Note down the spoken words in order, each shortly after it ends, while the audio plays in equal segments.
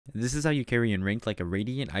This is how you carry in ranked like a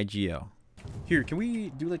Radiant IGL. Here, can we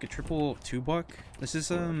do like a triple 2-buck? Let's just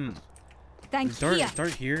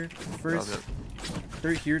start here first.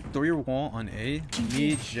 Start here, throw your wall on A.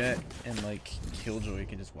 Me, Jet, and like Killjoy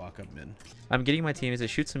can just walk up mid. I'm getting my teammates to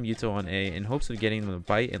shoot some Yuto on A in hopes of getting them to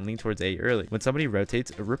bite and lean towards A early. When somebody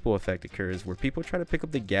rotates, a ripple effect occurs where people try to pick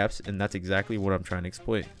up the gaps, and that's exactly what I'm trying to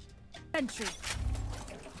exploit. Entry.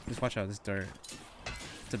 Just watch out, this dart.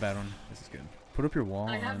 It's a bad one. This is good. Put up your wall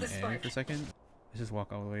on A for a second. Let's just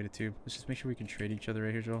walk all the way to tube. Let's just make sure we can trade each other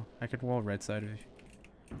right here, Joel. I could wall right side of you.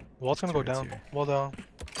 Wall's gonna go down. Here. Wall down.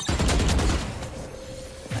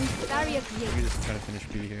 Barrier We just try to finish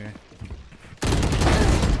B here.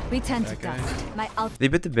 We tend to die. They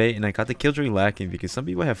bit the bait and I caught the Killjoy lacking because some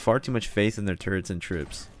people have far too much faith in their turrets and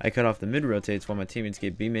trips. I cut off the mid rotates while my teammates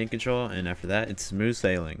get B main control, and after that it's smooth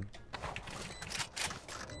sailing.